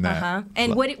love seeing that. Uh-huh.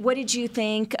 And what did you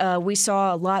think? We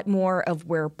saw a lot more of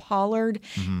where Pollard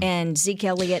and Zeke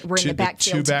Elliott were in the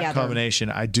backfield together. Two-back combination,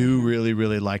 I do really,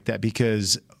 really like that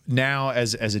because now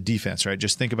as a defense, right,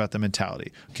 just think about the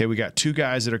mentality. Okay, we got 2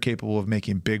 guys that are capable of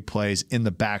making big plays in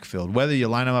the backfield. Whether you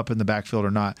line them up in the backfield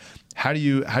or not, how do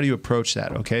you approach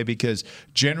that? Okay, because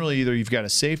generally either you've got a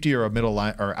safety or a middle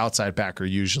line or outside backer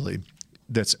usually.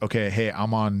 That's okay. Hey,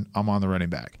 I'm on the running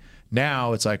back.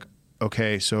 Now it's like,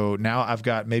 okay, so now I've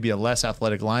got maybe a less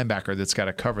athletic linebacker that's got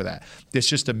to cover that. It's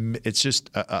just a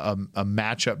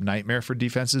matchup nightmare for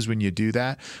defenses when you do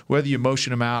that. Whether you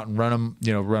motion them out and run them,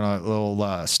 run a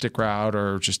little stick route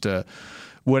or just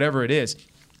whatever it is.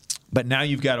 But now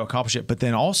you've got to accomplish it. But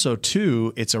then also,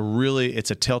 too, it's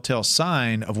a telltale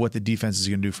sign of what the defense is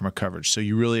going to do from a coverage. So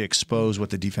you really expose what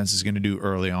the defense is going to do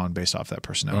early on based off that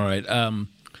personnel. All right.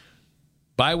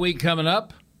 Bye week coming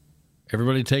up.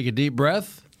 Everybody take a deep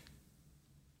breath.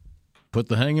 Put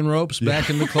the hanging ropes back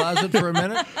in the closet for a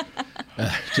minute.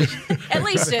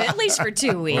 At least for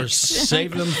 2 weeks. Or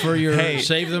save them for your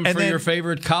your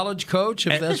favorite college coach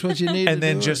if that's what you need. And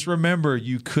then just remember,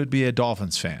 you could be a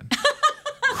Dolphins fan.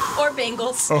 Or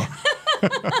Bengals.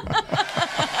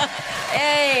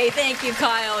 Hey, thank you,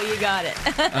 Kyle. You got it.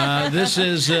 This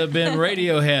has been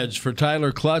Radioheads for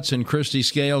Tyler Klutz and Christy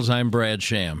Scales. I'm Brad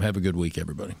Sham. Have a good week,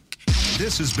 everybody.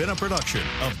 This has been a production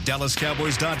of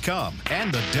DallasCowboys.com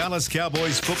and the Dallas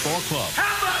Cowboys Football Club.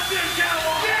 How about this,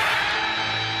 Cowboys?